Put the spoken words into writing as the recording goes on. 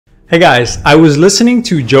Hey guys, I was listening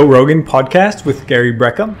to Joe Rogan podcast with Gary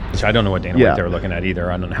Brecka. So I don't know what Dana White they were looking at either.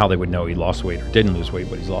 I don't know how they would know he lost weight or didn't lose weight,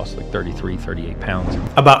 but he's lost like 33, 38 pounds.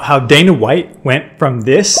 About how Dana White went from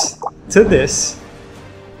this to this.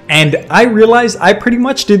 And I realized I pretty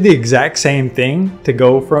much did the exact same thing to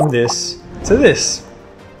go from this to this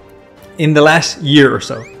in the last year or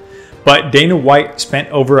so. But Dana White spent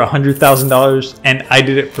over $100,000 and I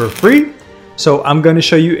did it for free. So I'm going to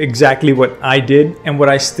show you exactly what I did and what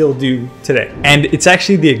I still do today. And it's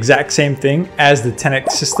actually the exact same thing as the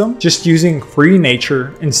 10X system, just using free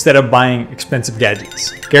nature instead of buying expensive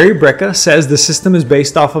gadgets. Gary Brecka says the system is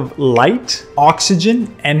based off of light,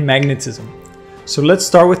 oxygen, and magnetism. So let's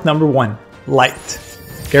start with number one, light.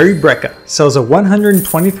 Gary Brecka sells a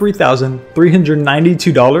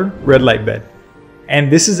 $123,392 red light bed.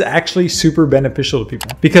 And this is actually super beneficial to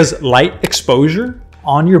people because light exposure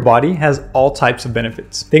on your body has all types of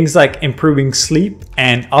benefits. Things like improving sleep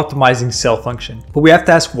and optimizing cell function. But we have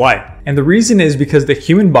to ask why. And the reason is because the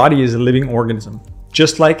human body is a living organism,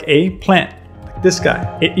 just like a plant, like this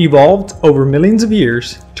guy. It evolved over millions of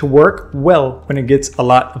years to work well when it gets a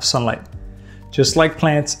lot of sunlight, just like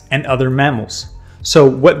plants and other mammals. So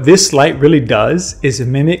what this light really does is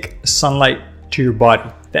mimic sunlight to your body.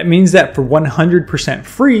 That means that for 100%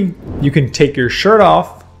 free, you can take your shirt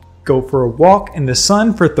off, go for a walk in the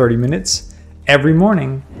sun for 30 minutes every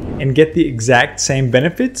morning and get the exact same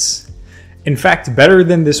benefits. In fact, better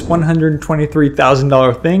than this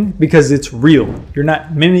 $123,000 thing because it's real. You're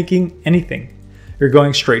not mimicking anything. You're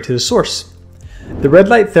going straight to the source. The red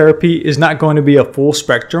light therapy is not going to be a full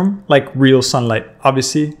spectrum like real sunlight,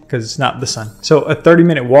 obviously, because it's not the sun. So a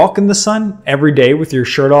 30-minute walk in the sun every day with your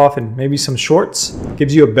shirt off and maybe some shorts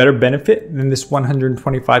gives you a better benefit than this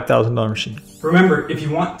 $125,000 machine. Remember, if you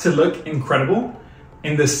want to look incredible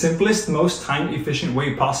in the simplest, most time-efficient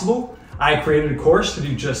way possible, I created a course to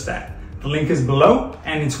do just that. The link is below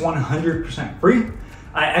and it's 100% free.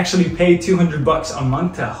 I actually pay $200 a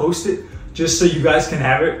month to host it just so you guys can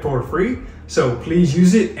have it for free. So please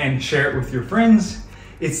use it and share it with your friends.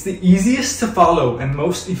 It's the easiest to follow and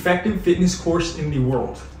most effective fitness course in the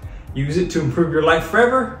world. Use it to improve your life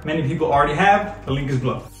forever. Many people already have. The link is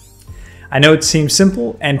below. I know it seems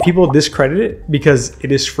simple and people discredit it because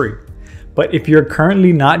it is free. But if you're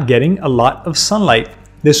currently not getting a lot of sunlight,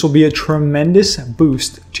 this will be a tremendous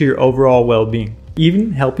boost to your overall well-being.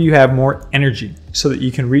 Even help you have more energy so that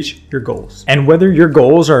you can reach your goals. And whether your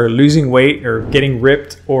goals are losing weight or getting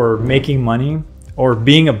ripped or making money or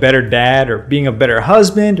being a better dad or being a better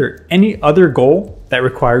husband or any other goal that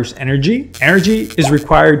requires energy, energy is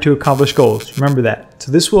required to accomplish goals. Remember that.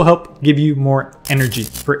 So this will help give you more energy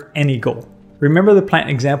for any goal. Remember the plant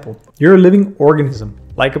example. You're a living organism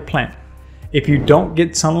like a plant. If you don't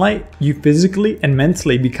get sunlight, you physically and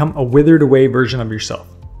mentally become a withered away version of yourself.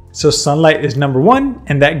 So sunlight is number one,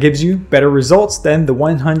 and that gives you better results than the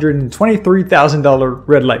 $123,000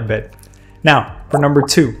 red light bed. Now, for number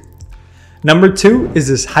two. Number two is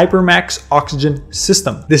this Hypermax oxygen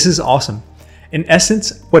system. This is awesome. In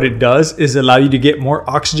essence, what it does is allow you to get more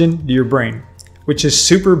oxygen to your brain, which is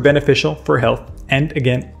super beneficial for health and,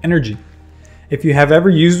 again, energy. If you have ever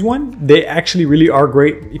used one, they actually really are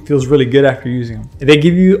great. It feels really good after using them. They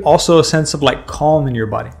give you also a sense of like calm in your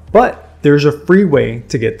body. But there's a free way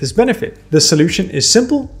to get this benefit. The solution is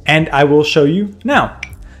simple and I will show you now.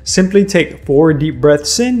 Simply take 4 deep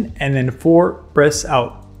breaths in and then 4 breaths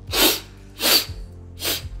out.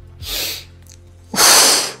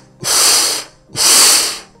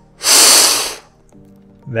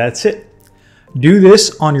 That's it. Do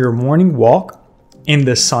this on your morning walk in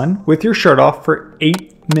the sun with your shirt off for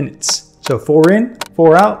 8 minutes. So 4 in,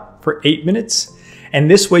 4 out for 8 minutes. And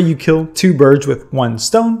this way you kill 2 birds with 1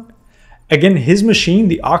 stone. Again, his machine,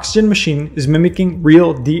 the oxygen machine, is mimicking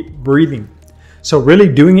real deep breathing. So really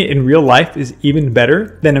doing it in real life is even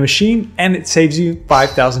better than a machine and it saves you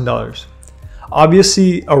 $5,000.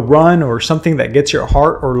 Obviously, a run or something that gets your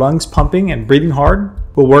heart or lungs pumping and breathing hard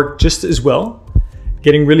will work just as well.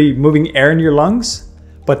 Getting really moving air in your lungs,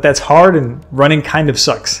 but that's hard and running kind of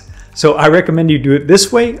sucks. So I recommend you do it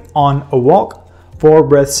this way on a walk, 4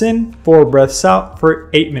 breaths in, 4 breaths out for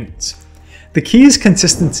 8 minutes. The key is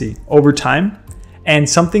consistency over time and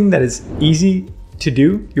something that is easy to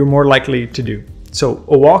do, you're more likely to do. So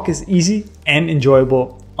a walk is easy and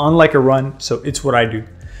enjoyable, unlike a run, so it's what I do.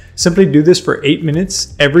 Simply do this for 8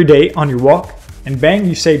 minutes every day on your walk and bang,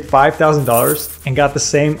 you saved $5,000 and got the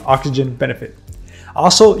same oxygen benefit.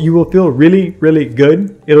 Also, you will feel really, really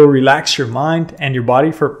good. It'll relax your mind and your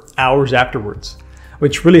body for hours afterwards,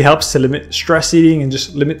 which really helps to limit stress eating and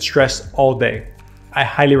just limit stress all day. I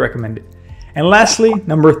highly recommend it. And lastly,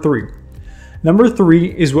 number 3. Number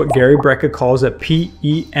 3 is what Gary Brecka calls a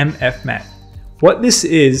PEMF mat. What this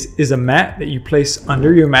is a mat that you place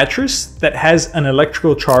under your mattress that has an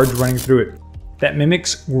electrical charge running through it that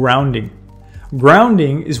mimics grounding.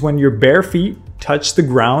 Grounding is when your bare feet touch the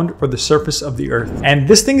ground or the surface of the earth. And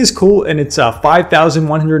this thing is cool, and it's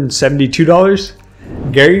 $5,172.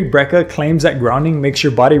 Gary Brecka claims that grounding makes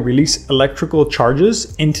your body release electrical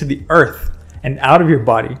charges into the earth and out of your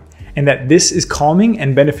body, and that this is calming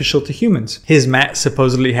and beneficial to humans. His mat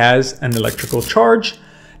supposedly has an electrical charge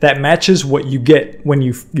that matches what you get when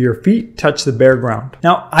your feet touch the bare ground.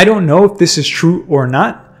 Now, I don't know if this is true or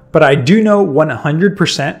not, but I do know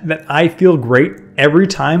 100% that I feel great every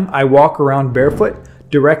time I walk around barefoot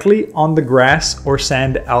directly on the grass or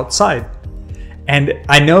sand outside. And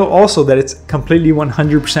I know also that it's completely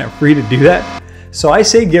 100% free to do that. So I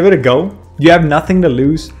say give it a go. You have nothing to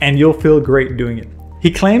lose and you'll feel great doing it.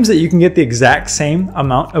 He claims that you can get the exact same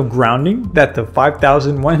amount of grounding that the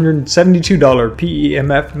 $5,172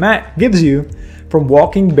 PEMF mat gives you from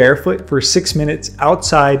walking barefoot for 6 minutes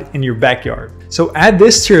outside in your backyard. So add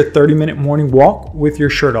this to your 30-minute morning walk with your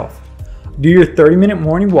shirt off. Do your 30-minute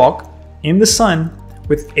morning walk in the sun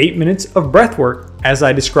with 8 minutes of breath work as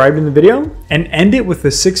I described in the video, and end it with a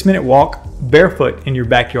 6-minute walk barefoot in your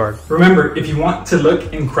backyard. Remember, if you want to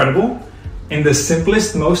look incredible in the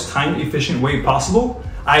simplest, most time-efficient way possible,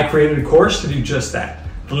 I created a course to do just that.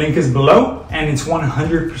 The link is below and it's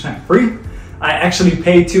 100% free. I actually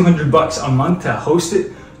pay $200 a month to host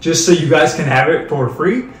it just so you guys can have it for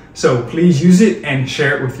free. So please use it and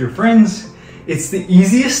share it with your friends. It's the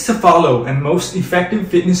easiest to follow and most effective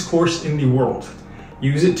fitness course in the world.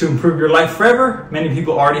 Use it to improve your life forever. Many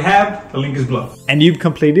people already have. The link is below. And you've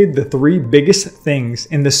completed the 3 biggest things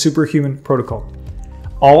in the Superhuman Protocol.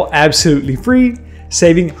 All absolutely free,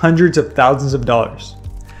 saving hundreds of thousands of dollars.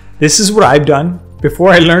 This is what I've done before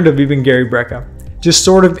I learned of even Gary Brecka. Just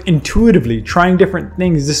sort of intuitively trying different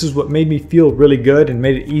things. This is what made me feel really good and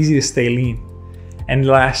made it easy to stay lean in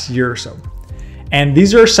the last year or so. And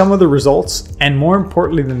these are some of the results, and more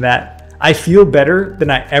importantly than that, I feel better than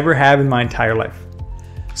I ever have in my entire life.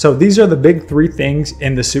 So these are the big 3 things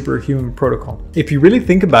in the Superhuman Protocol. If you really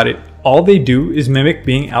think about it, all they do is mimic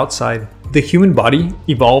being outside. The human body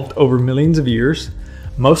evolved over millions of years,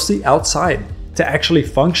 mostly outside, to actually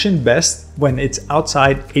function best when it's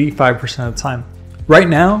outside 85% of the time. Right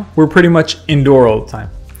now, we're pretty much indoor all the time.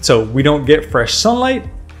 So we don't get fresh sunlight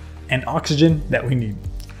and oxygen that we need.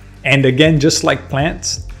 And again, just like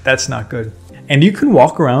plants, that's not good. And you can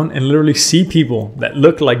walk around and literally see people that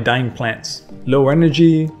look like dying plants. Low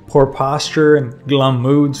energy, poor posture, and glum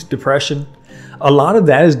moods, depression. A lot of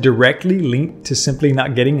that is directly linked to simply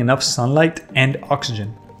not getting enough sunlight and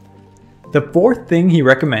oxygen. The 4th thing he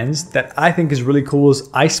recommends that I think is really cool is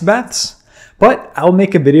ice baths, but I'll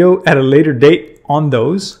make a video at a later date on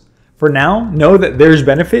those. For now, know that there's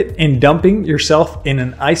benefit in dumping yourself in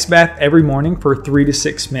an ice bath every morning for 3 to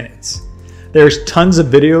 6 minutes. There's tons of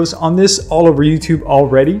videos on this all over YouTube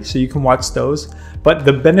already, so you can watch those. But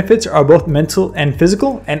the benefits are both mental and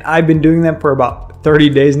physical, and I've been doing them for about 30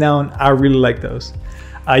 days now, and I really like those.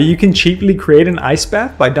 You can cheaply create an ice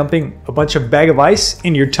bath by dumping a bunch of bag of ice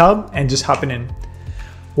in your tub and just hopping in.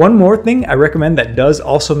 One more thing I recommend that does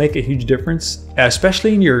also make a huge difference,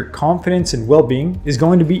 especially in your confidence and well-being, is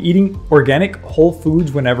going to be eating organic whole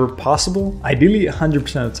foods whenever possible, ideally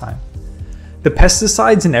 100% of the time. The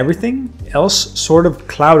pesticides and everything else sort of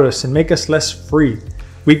cloud us and make us less free,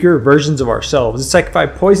 weaker versions of ourselves. It's like if I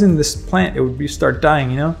poison this plant, it would start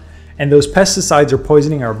dying, you know? And those pesticides are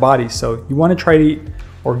poisoning our bodies. So you want to try to eat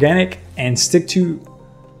organic and stick to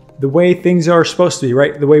the way things are supposed to be,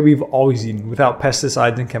 right? The way we've always eaten, without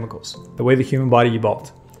pesticides and chemicals, the way the human body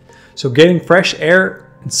evolved. So getting fresh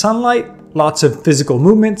air and sunlight, lots of physical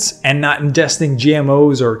movements, and not ingesting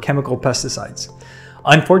GMOs or chemical pesticides.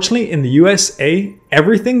 Unfortunately, in the USA,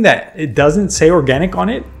 everything that it doesn't say organic on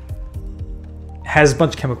it has a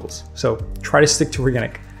bunch of chemicals. So try to stick to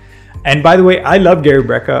organic. And by the way, I love Gary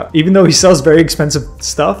Brecka. Even though he sells very expensive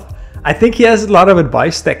stuff, I think he has a lot of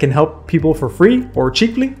advice that can help people for free or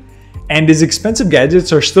cheaply. And his expensive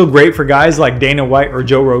gadgets are still great for guys like Dana White or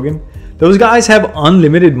Joe Rogan. Those guys have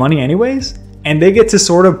unlimited money anyways, and they get to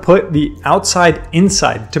sort of put the outside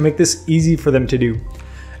inside to make this easy for them to do.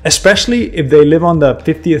 Especially if they live on the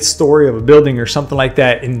 50th story of a building or something like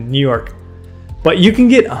that in New York. But you can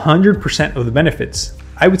get 100% of the benefits.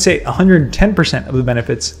 I would say 110% of the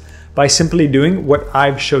benefits by simply doing what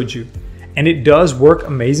I've showed you. And it does work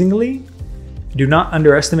amazingly. Do not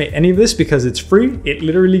underestimate any of this because it's free. It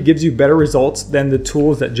literally gives you better results than the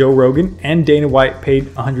tools that Joe Rogan and Dana White paid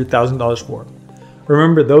 $100,000 for.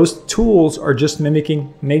 Remember, those tools are just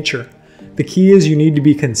mimicking nature. The key is you need to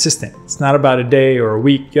be consistent. It's not about a day or a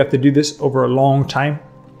week. You have to do this over a long time.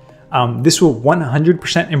 This will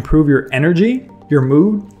 100% improve your energy, your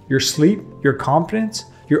mood, your sleep, your confidence,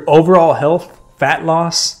 your overall health, fat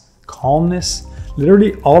loss, calmness,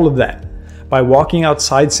 literally all of that, by walking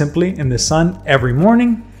outside simply in the sun every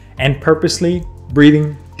morning and purposely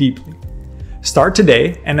breathing deeply. Start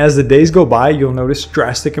today, and as the days go by, you'll notice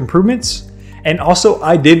drastic improvements. And also,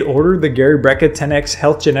 I did order the Gary Brecka 10X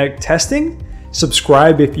Health Genetic Testing.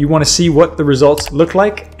 Subscribe if you want to see what the results look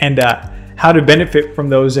like and how to benefit from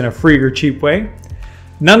those in a free or cheap way.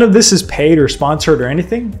 None of this is paid or sponsored or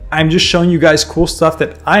anything. I'm just showing you guys cool stuff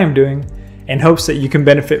that I am doing in hopes that you can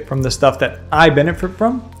benefit from the stuff that I benefit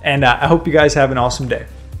from. And I hope you guys have an awesome day.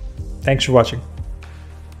 Thanks for watching.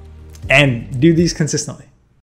 And do these consistently.